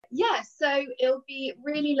Yeah, so it'll be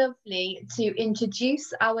really lovely to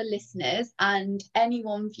introduce our listeners and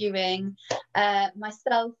anyone viewing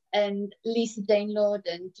myself and Lisa Dane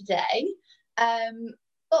Lorden today.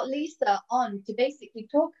 Got Lisa on to basically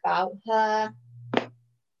talk about her,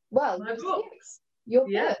 well, My your books. series, your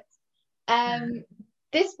Yeah. book.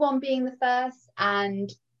 This one being the first and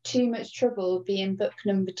Too Much Trouble being book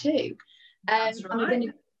number 2. That's And we're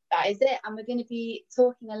right. that is it. And we're going to be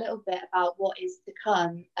talking a little bit about what is to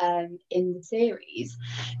come in the series.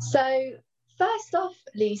 So first off,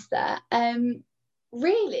 Lisa,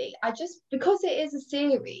 really, because it is a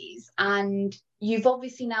series and you've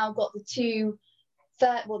obviously now got the two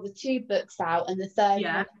books out and the third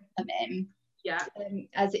Yeah. one coming, Yeah.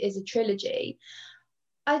 as it is a trilogy.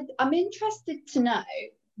 I'm interested to know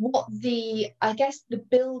what I guess the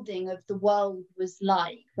building of the world was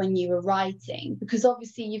like when you were writing, because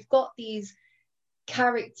obviously you've got these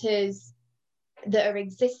characters that are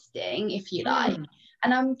existing, if you like,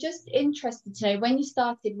 and I'm just interested to know, when you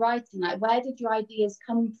started writing, like, where did your ideas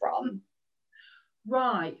come from?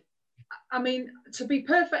 Right. I mean, to be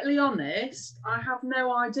perfectly honest, I have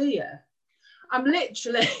no idea. I'm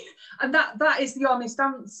literally, and that is the honest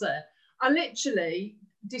answer. I literally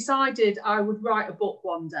decided I would write a book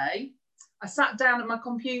one day. I sat down at my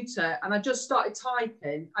computer and I just started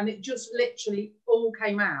typing, and it just literally all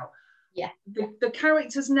came out. Yeah. The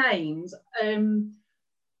characters' names,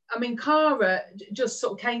 I mean, Cara just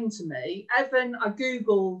sort of came to me. Evan, I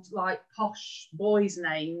Googled like posh boys'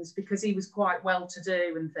 names because he was quite well to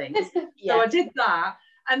do and things. Yeah. So I did that.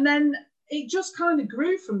 And then it just kind of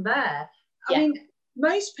grew from there. I mean,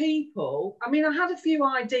 most people, I mean, I had a few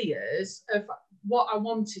ideas of what I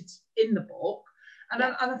wanted in the book. And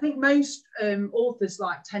I think most authors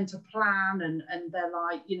like tend to plan and they're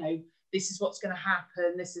like, you know, this is what's going to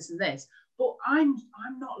happen, this and this. But I'm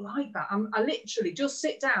not like that. I literally just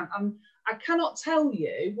sit down. I cannot tell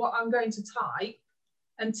you what I'm going to type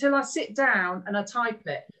until I sit down and I type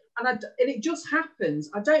it. And it just happens.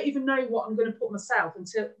 I don't even know what I'm going to put myself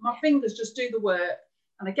until my fingers just do the work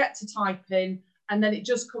and I get to typing, and then it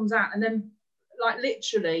just comes out. And then, like,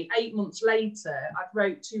 literally 8 months later, I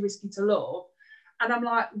wrote Too Risky to Love. And I'm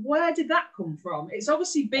like, where did that come from? It's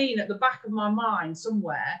obviously been at the back of my mind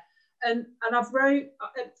somewhere. And I've read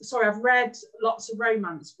lots of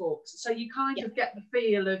romance books, so you kind of get the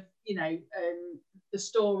feel of, you know, the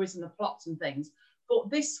stories and the plots and things.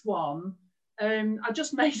 But this one, I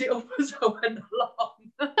just made it up as I went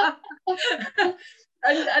along,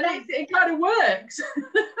 and it kind of works.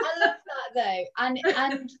 I love that though, and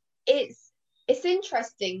it's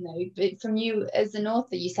interesting though. But from you as an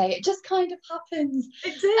author, you say it just kind of happens.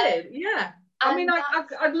 It did, yeah. I mean,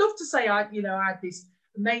 I'd love to say I had this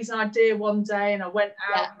amazing idea one day and I went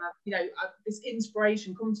out and this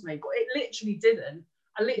inspiration come to me, but it literally didn't.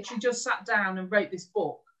 I literally just sat down and wrote this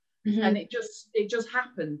book, and it just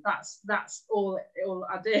happened. That's all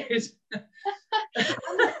I did.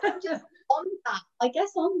 Just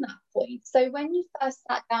on that point, so when you first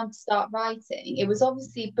sat down to start writing, it was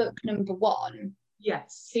obviously book number 1.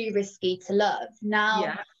 Yes. Too Risky to Love.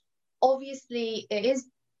 Now, obviously it is,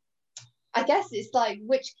 I guess it's like,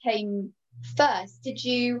 which came first? Did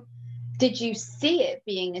you see it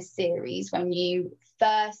being a series when you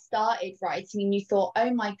first started writing and you thought,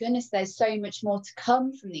 oh my goodness, there's so much more to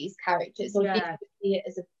come from these characters? Or did you see it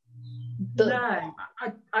as a book? No,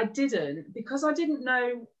 I didn't, because I didn't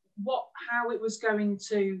know how it was going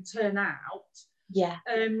to turn out. Yeah.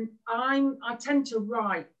 I tend to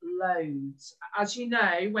write loads. As you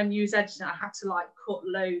know, when you was editing, I had to like cut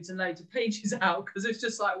loads and loads of pages out because it's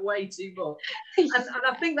just like way too much. and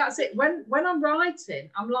I think that's it. When I'm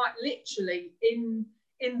writing, I'm like literally in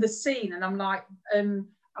the scene, and I'm like I'm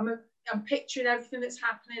picturing everything that's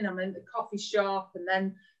happening. I'm in the coffee shop, and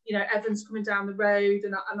then, you know, Evan's coming down the road,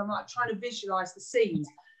 and I'm like trying to visualize the scenes,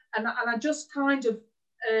 and I just kind of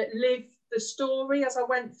live the story as I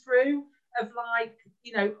went through, of like,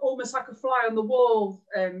 you know, almost like a fly on the wall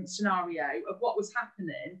scenario of what was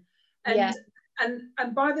happening.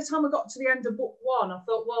 And by the time I got to the end of book 1, I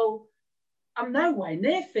thought, well, I'm nowhere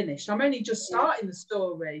near finished. I'm only just starting the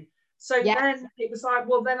story. So then it was like,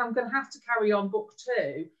 well, then I'm going to have to carry on book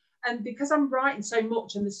 2. And because I'm writing so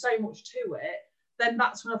much and there's so much to it, then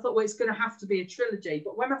that's when I thought, well, it's going to have to be a trilogy.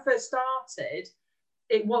 But when I first started,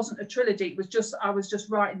 it wasn't a trilogy. It was just, I was just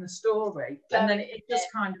writing the story. And then it just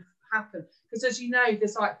kind of happened. Because as you know,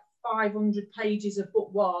 there's like 500 pages of book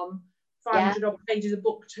 1, 500 odd pages of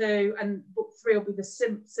book 2, and book 3 will be the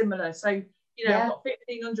similar. So, you know, I've got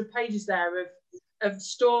 1,500 pages there of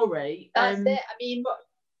story. That's it. I mean,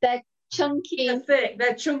 they're chunky, they're thick,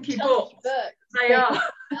 they're chunky books. They are.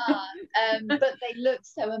 But they look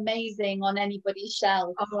so amazing on anybody's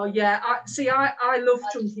shelf. Oh yeah, I love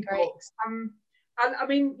chunky books. I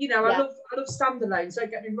mean, you know, I love standalones.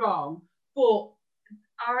 Don't get me wrong, but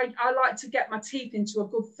I like to get my teeth into a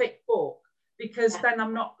good thick book, because then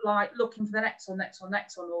I'm not like looking for the next one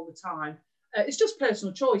all the time. It's just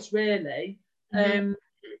personal choice, really.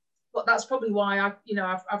 But that's probably why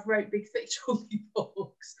I've wrote big thick chunky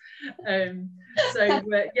books. Yeah,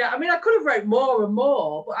 I mean, I could have wrote more and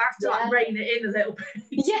more, but I have to like rein it in a little bit.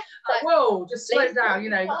 Yeah, like, whoa, just slow down. You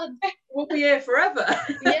know, we'll be here forever.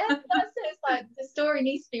 Yeah, that's it. It's like the story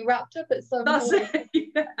needs to be wrapped up at some point. That's it.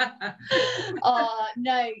 Yeah. Oh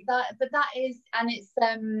no, that is, and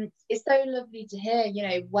it's so lovely to hear, you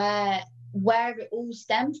know, where it all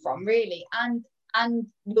stemmed from, really, and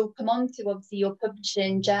we'll come on to obviously your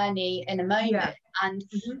publishing journey in a moment, and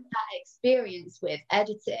that experience with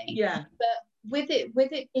editing. Yeah. But with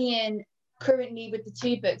it being currently with the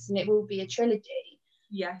 2 books, and it will be a trilogy.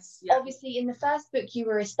 Yes. Yeah. Obviously, in the first book, you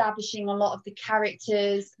were establishing a lot of the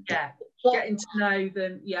characters. Yeah. Getting to know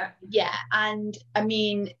them. Yeah. Yeah, and I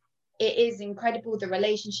mean, it is incredible the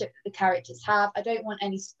relationship that the characters have. I don't want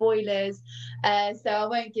any spoilers, so I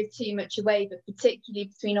won't give too much away, but particularly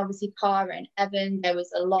between obviously Cara and Evan, there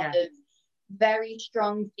was a lot of very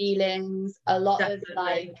strong feelings, a lot of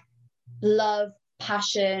like love,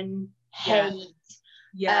 passion, hate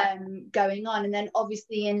going on. And then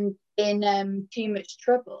obviously in Too Much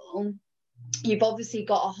Trouble, you've obviously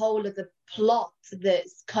got a whole of the plot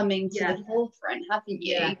that's coming to the forefront, haven't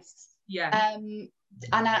you? Yes. Yeah.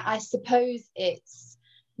 And I suppose it's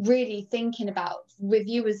really thinking about, with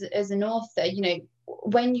you as an author, you know,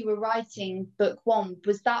 when you were writing book 1,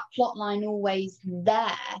 was that plot line always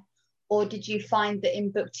there, or did you find that in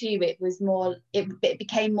book 2 it was more, it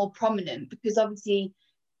became more prominent? Because obviously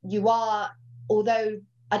you are, although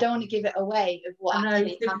I don't want to give it away of what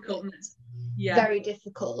actually happened, very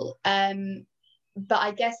difficult, but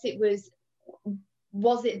I guess it was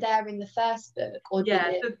it there in the first book, or did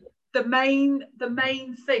it? The main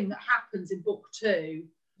thing that happens in book 2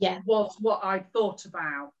 was what I thought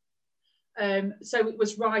about. So it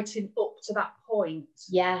was writing up to that point.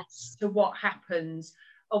 Yes. To what happens.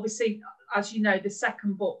 Obviously, as you know, the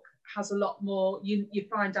second book has a lot more. You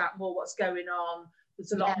find out more what's going on.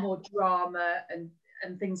 There's a lot more drama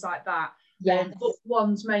and things like that. Book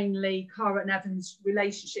 1's mainly Cara and Evan's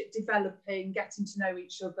relationship developing, getting to know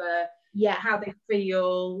each other, how they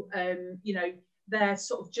feel, you know, their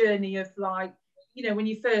sort of journey of, like, you know, when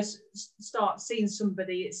you first start seeing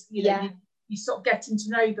somebody, it's, you know, you sort of getting to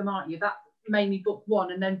know them, aren't you? That mainly book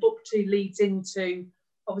 1, and then book 2 leads into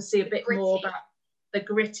obviously a bit more about the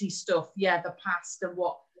gritty stuff, the past, and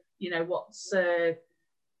what, you know, what's the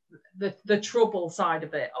trouble side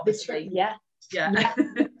of it, obviously.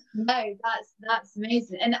 No, that's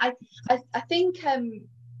amazing. And I think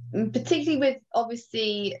particularly with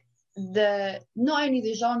obviously not only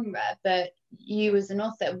the genre, but you as an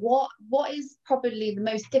author, what is probably the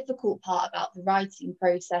most difficult part about the writing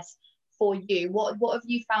process for you? What have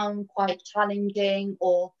you found quite challenging,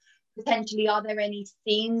 or potentially are there any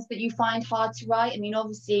scenes that you find hard to write? I mean,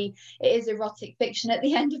 obviously it is erotic fiction at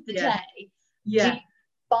the end of the day. Do you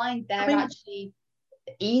find actually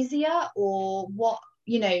easier, or what,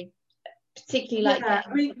 you know, particularly like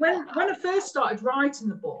I mean, when I first started writing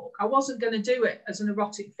the book, I wasn't going to do it as an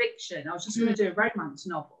erotic fiction. I was just going to do a romance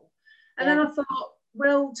novel. And then I thought,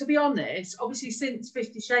 well, to be honest, obviously since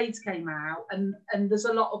 50 Shades came out, and there's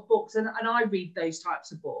a lot of books, and I read those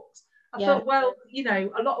types of books, I thought, well, you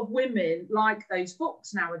know, a lot of women like those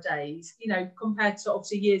books nowadays, you know, compared to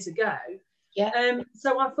obviously years ago.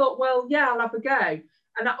 So I thought, well, I'll have a go.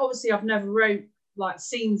 And obviously I've never wrote like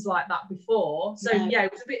scenes like that before. So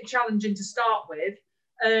it was a bit challenging to start with.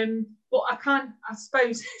 But I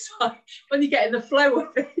suppose it's like when you get in the flow of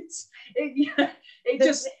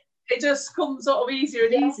it just comes sort of easier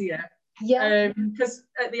and easier. Because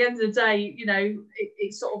at the end of the day, you know,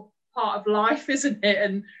 it's sort of part of life, isn't it?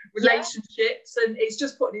 And relationships, and it's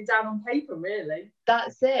just putting it down on paper, really.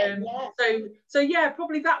 That's it. So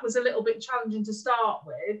probably that was a little bit challenging to start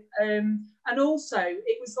with. And also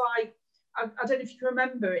it was like, I don't know if you can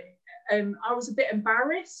remember it, I was a bit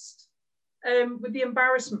embarrassed with the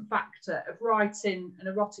embarrassment factor of writing an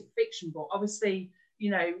erotic fiction book. Obviously, you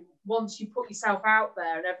know, once you put yourself out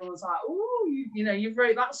there and everyone's like, oh, you know, you've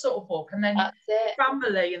wrote that sort of book, and then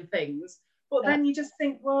family and things. But then you just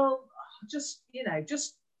think, well, just, you know,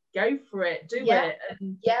 just go for it, do it,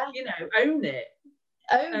 and, you know, own it.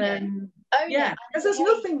 Own it. Because there's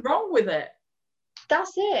nothing wrong with it.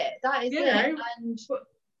 That's it. That is you it. Know, and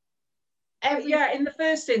Yeah, in the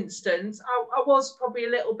first instance, I was probably a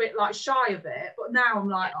little bit like shy of it, but now I'm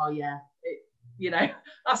like, oh yeah,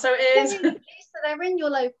 that's how it is. So they're in your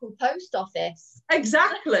local post office.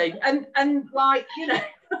 Exactly, and like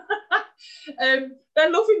they're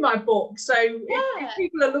loving my book. So if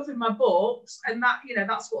people are loving my books, and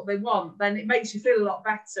that's what they want, then it makes you feel a lot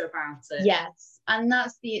better about it. Yes, and that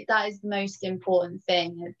is the most important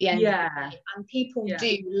thing at the end of the day. And people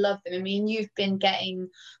do love them. I mean, you've been getting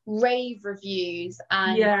rave reviews,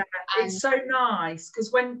 and it's so nice,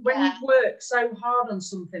 because when you've worked so hard on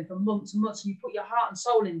something for months and months, and you put your heart and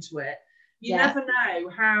soul into it, you never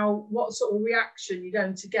know what sort of reaction you're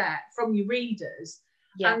going to get from your readers.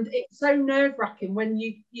 And it's so nerve-wracking when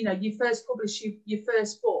you first publish your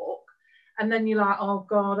first book, and then you're like, oh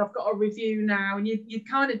God, I've got a review now, and you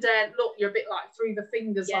kind of dare look, you're a bit like through the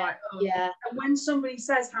fingers, like, oh. And when somebody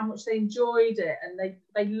says how much they enjoyed it and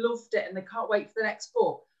they loved it and they can't wait for the next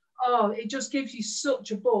book, oh, it just gives you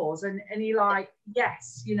such a buzz, and you're like,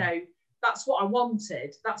 yes, that's what I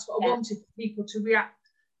wanted. That's what I wanted people to react,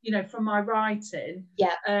 from my writing.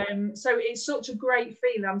 So it's such a great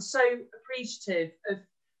feeling. I'm so appreciative of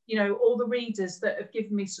all the readers that have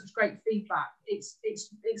given me such great feedback. It's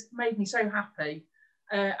made me so happy,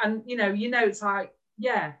 and it's like,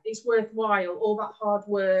 it's worthwhile, all that hard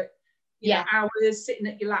work, hours sitting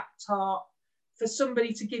at your laptop, for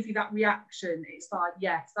somebody to give you that reaction. It's like,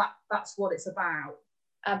 yes, that's what it's about.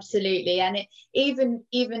 Absolutely. And it even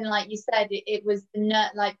like you said, it was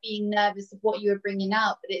like being nervous of what you were bringing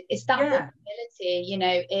out, but it's that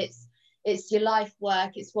vulnerability. It's your life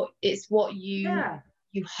work, it's what you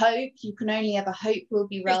hope, you can only ever hope will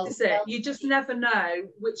be real. This is it. You just never know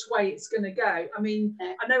which way it's going to go. I mean,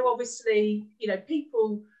 I know obviously,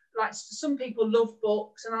 people, like, some people love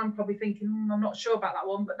books, and I'm probably thinking, I'm not sure about that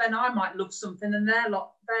one, but then I might love something and they're like,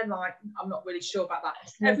 I'm not really sure about that.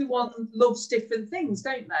 Everyone loves different things,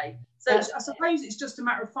 don't they? So I suppose it's just a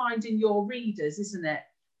matter of finding your readers, isn't it?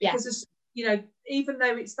 Because even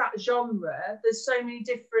though it's that genre, there's so many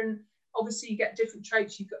different, obviously you get different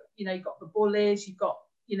tropes. You've got the bullies, you've got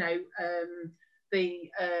the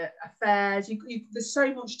affairs. There's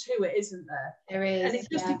so much to it, isn't there? There is, and it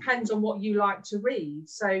just depends on what you like to read.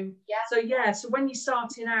 So when you're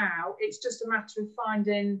starting out, it's just a matter of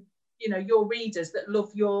finding your readers that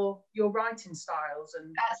love your writing styles,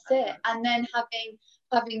 and that's it. And then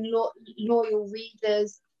having loyal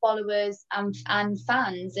readers, followers, and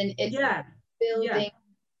fans, and it's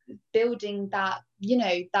building that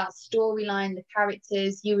that storyline, the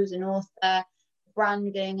characters, you as an author,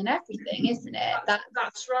 branding and everything, isn't it?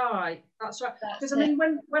 That's right. Because I mean,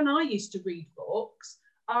 when I used to read books,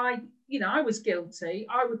 I was guilty.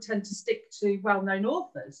 I would tend to stick to well-known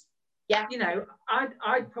authors.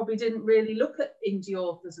 I probably didn't really look at indie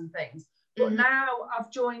authors and things, but now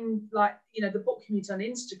I've joined, like, the book community on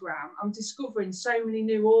Instagram. I'm discovering so many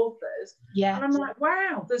new authors, and I'm like,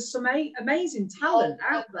 wow, there's some amazing talent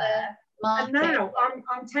out there. And now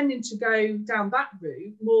I'm tending to go down that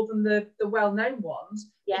route more than the well-known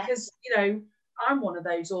ones, because I'm one of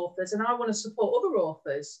those authors, and I want to support other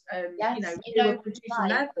authors, who are producing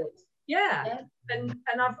their books.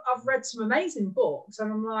 And I've read some amazing books,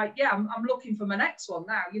 and I'm like, I'm looking for my next one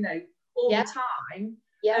now, all the time.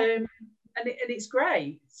 And it's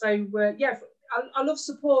great. So I love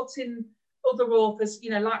supporting other authors,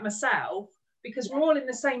 like myself, because we're all in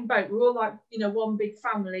the same boat. We're all like, one big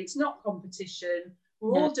family. It's not competition.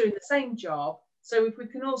 We're all doing the same job. So if we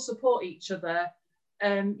can all support each other,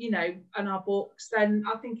 and our books, then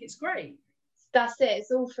I think it's great. That's it.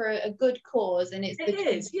 It's all for a good cause, and it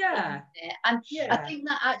is. And I think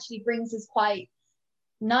that actually brings us quite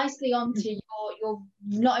nicely onto your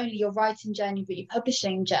not only your writing journey, but your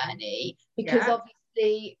publishing journey, because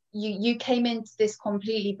obviously you came into this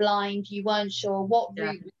completely blind. You weren't sure what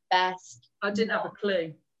route was best. I didn't have a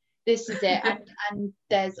clue. This is it. and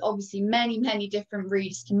there's obviously many different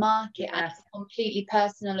routes to market, and it's completely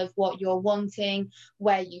personal of what you're wanting,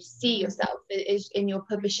 where you see yourself is in your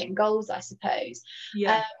publishing goals, I suppose.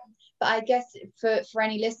 But I guess for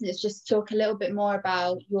any listeners, just talk a little bit more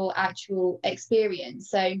about your actual experience.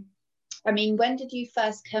 So I mean, when did you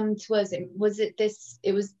first come to us? It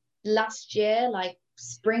was last year, like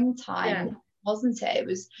springtime, wasn't it? It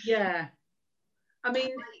was I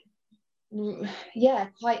mean,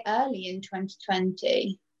 quite early in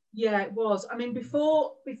 2020. Yeah, it was. I mean,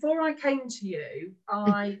 before I came to you,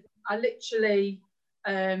 I literally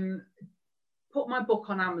put my book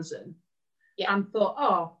on Amazon and thought,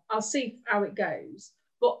 oh, I'll see how it goes.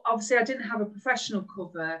 But obviously I didn't have a professional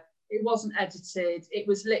cover. It wasn't edited. It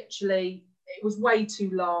was way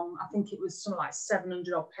too long. I think it was something like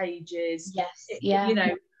 700 odd pages. Yes. You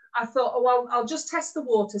know, I thought, oh, well, I'll just test the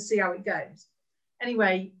water, see how it goes.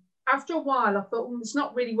 Anyway, after a while, I thought, well, it's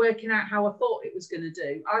not really working out how I thought it was going to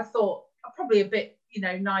do. I thought, probably a bit,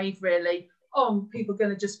 naive, really. Oh, people are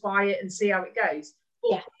going to just buy it and see how it goes.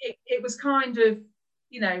 But it was kind of,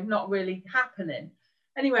 not really happening.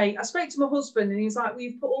 Anyway, I spoke to my husband and he was like, well,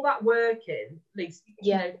 you've put all that work in, Lisa.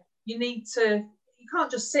 You need to, you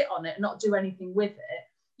can't just sit on it and not do anything with it.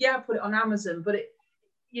 Yeah, I put it on Amazon, but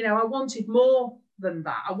I wanted more than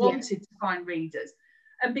that. I wanted to find readers.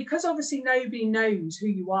 And because obviously nobody knows who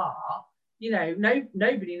you are,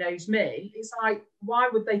 nobody knows me. It's like, why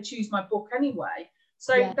would they choose my book anyway?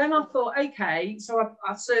 So then I thought, okay, so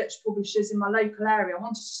I searched publishers in my local area. I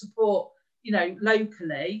wanted to support,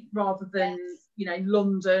 locally rather than,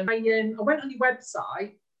 London. I went on your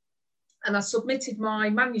website and I submitted my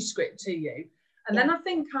manuscript to you. And then I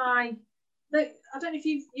think I don't know if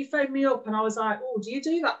you phoned me up and I was like, oh, do you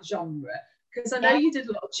do that genre? Because I know you did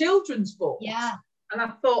a lot of children's books. Yeah. And I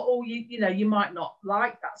thought, oh, you might not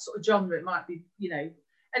like that sort of genre. It might be,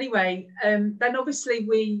 Anyway, then obviously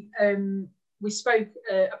we spoke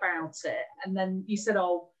about it, and then you said,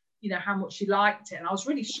 oh, how much you liked it, and I was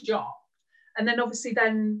really shocked. And then obviously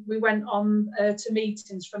then we went on to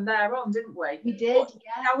meetings from there on, didn't we? We did,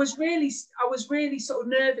 I was really sort of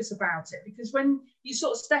nervous about it, because when you're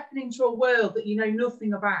sort of stepping into a world that you know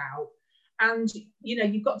nothing about, and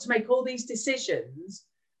you've got to make all these decisions,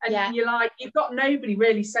 and you're like, you've got nobody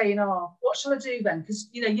really saying, oh, what shall I do then? Because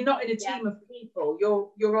you're not in a team of people,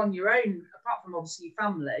 you're on your own, apart from obviously your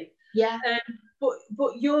family.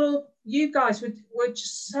 But you guys were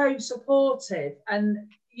just so supportive, and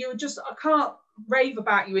you were just, I can't rave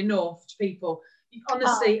about you enough to people.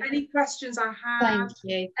 Honestly, any questions I have,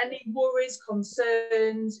 any worries,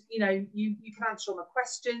 concerns, you can answer all my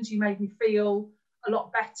questions. You made me feel a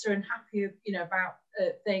lot better and happier, about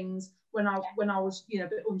things when I was, a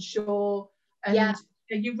bit unsure. And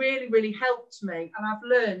you really, really helped me. And I've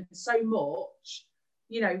learned so much,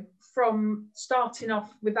 from starting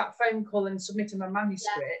off with that phone call and submitting my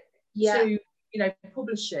manuscript to,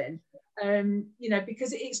 publishing,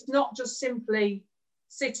 because it's not just simply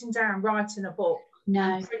sitting down, writing a book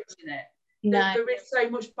and printing it. There is so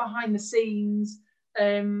much behind the scenes.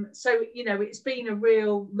 So, it's been a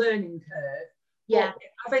real learning curve. But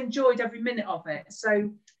I've enjoyed every minute of it.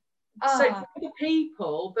 So for the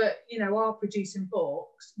people that, are producing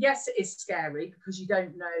books, yes, it is scary because you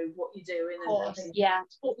don't know what you're doing.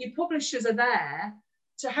 But your publishers are there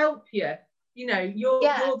to help you. You're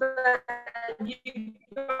there, you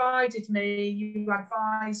guided me, you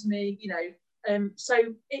advised me, so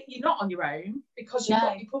you're not on your own, because you've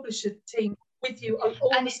got your publisher team with you all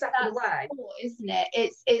the step of the way. Support, isn't it?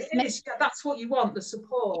 That's what you want, the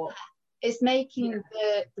support. It's making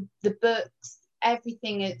the books,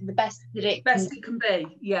 everything the best that it can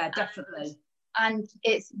be. Yeah, definitely. And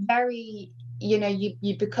it's very,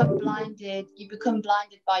 you become blinded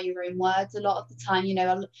by your own words a lot of the time,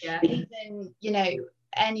 even,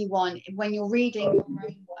 anyone, when you're reading your own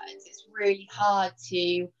words, it's really hard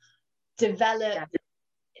to develop,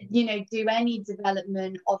 do any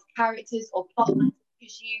development of characters or plot lines,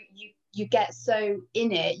 because you get so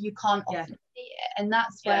in it, you can't often see it. And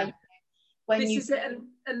that's where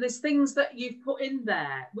and there's things that you've put in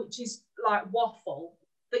there which is like waffle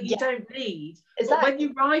that you don't need. But when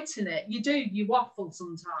you're writing it, you waffle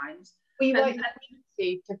sometimes. Well, you won't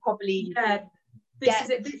need to probably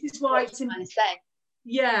this is why it's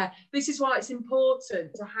this is why it's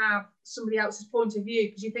important to have somebody else's point of view,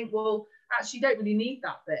 because you think, well, actually you don't really need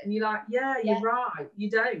that bit, and you're like, you're right, you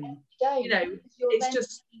don't. It's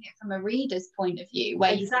just it from a reader's point of view,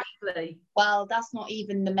 where you think, well, that's not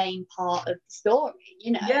even the main part of the story,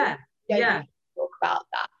 you don't really talk about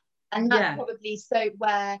that. And that's probably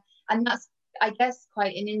and that's, I guess,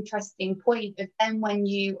 quite an interesting point of then when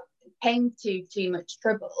you came to Too Much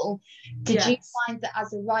Trouble, did you find that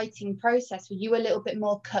as a writing process, were you a little bit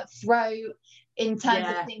more cutthroat in terms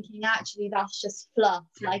of thinking, actually, that's just fluff?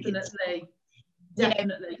 Definitely.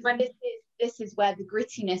 This is where the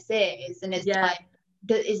grittiness is, and it's like,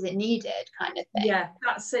 is it needed, kind of thing. Yeah,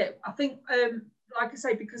 that's it. I think, like I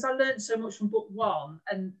say, because I learned so much from book one,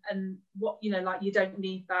 and what, like, you don't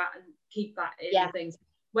need that and keep that in and things.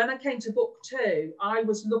 When I came to book two, I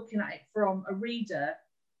was looking at it from a reader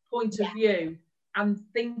point of view and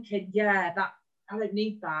thinking, that I don't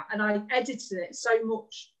need that. And I edited it so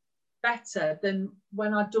much better than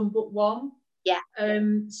when I'd done book one.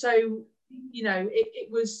 So, it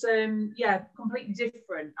was, completely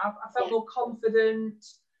different. I felt more confident,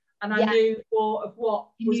 and I knew more of what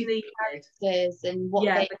was needed. Characters and what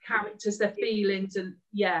the characters, their feelings, and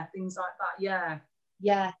things like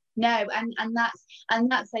that. No, and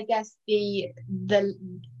that's I guess the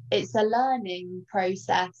it's a learning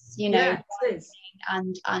process, you know, Yeah, it is.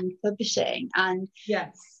 and publishing, and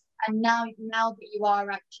Yes. and now that you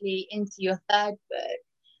are actually into your third book,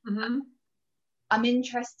 Mm-hmm. I'm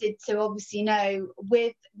interested to obviously know,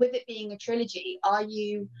 with it being a trilogy, are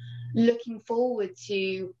you looking forward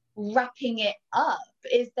to wrapping it up?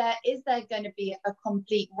 Is there going to be a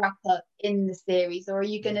complete wrap up in the series, or are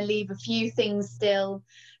you going to leave a few things still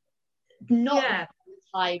not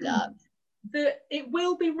tied up? It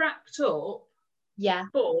will be wrapped up. Yeah.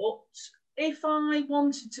 But if I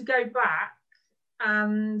wanted to go back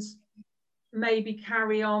and maybe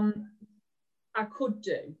carry on, I could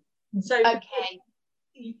do. So okay.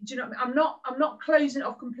 Do you know what I mean? I'm not closing it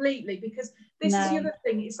off completely, because this is the other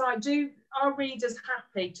thing. It's like, do our readers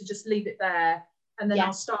happy to just leave it there and then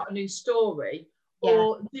I'll start a new story?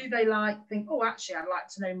 Or do they think, oh, actually, I'd like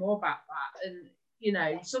to know more about that? And, you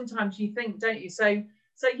know, sometimes you think, don't you? So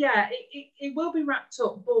yeah, it will be wrapped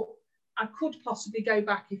up, but I could possibly go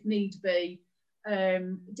back if need be,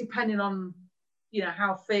 depending on, you know,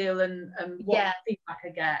 how I feel and what feedback I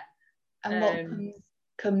get. And what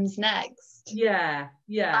comes next. Yeah.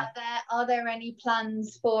 Are there any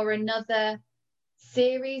plans for another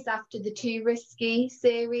series after the Too Risky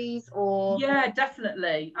series? Or yeah,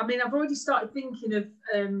 definitely. I mean, I've already started thinking of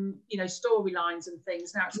you know, storylines and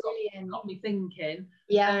things. Now it's got me thinking.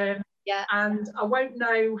 And I won't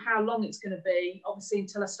know how long it's going to be, obviously,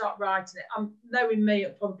 until I start writing it. I'm knowing me,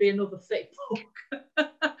 it'll probably be another thick book,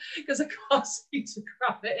 because I can't seem to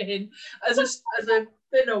cram it in as a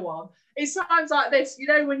thinner one. It's times like this, you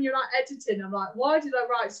know, when you're like editing, I'm like, why did I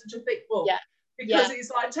write such a thick book? Because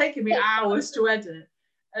it's like taking me hours to edit.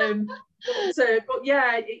 But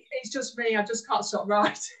yeah, it's just me. I just can't stop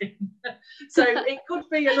writing. So it could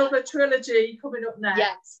be another trilogy coming up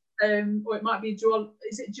next. Or it might be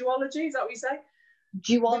is it duology? Is that what you say?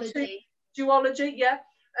 Duology, yeah.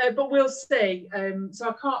 But we'll see. So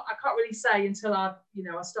I can't really say until I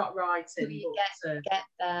start writing. Get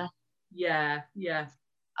there. Yeah.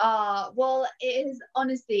 Well,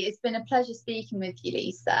 it's been a pleasure speaking with you,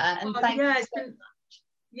 Lisa, and thank you so much.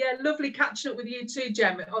 Yeah, lovely catching up with you too,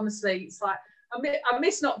 Jem. Honestly, it's like I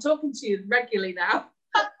miss not talking to you regularly now.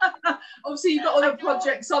 Obviously, you've got other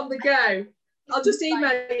projects on the go. I'll just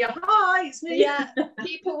email you. Hi, it's me. Yeah,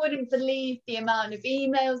 people wouldn't believe the amount of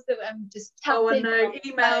emails that I'm just tapping. Oh, I know,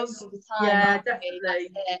 emails all the time. Yeah,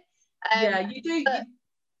 definitely. Yeah, you do.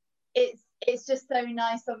 It's just so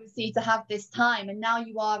nice, obviously, to have this time, and now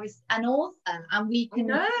you are an author, and we can,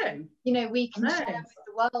 we can share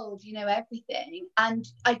with the world, everything. And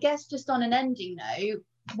I guess, just on an ending note,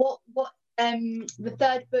 what the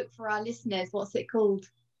third book for our listeners, what's it called?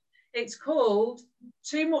 It's called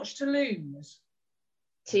Too Much to Lose.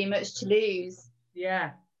 Too Much to Lose.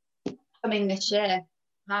 Yeah. Coming this year.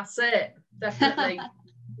 That's it. Definitely.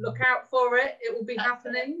 Look out for it. It will be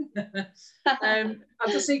happening. I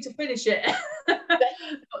just need to finish it.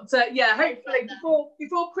 But yeah, hopefully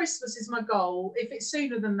before Christmas is my goal. If it's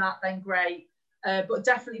sooner than that, then great. But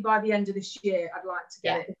definitely by the end of this year, I'd like to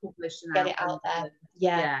get it published and get it out there.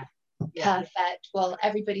 Yeah. Perfect. Well,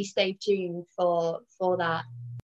 everybody stay tuned for that.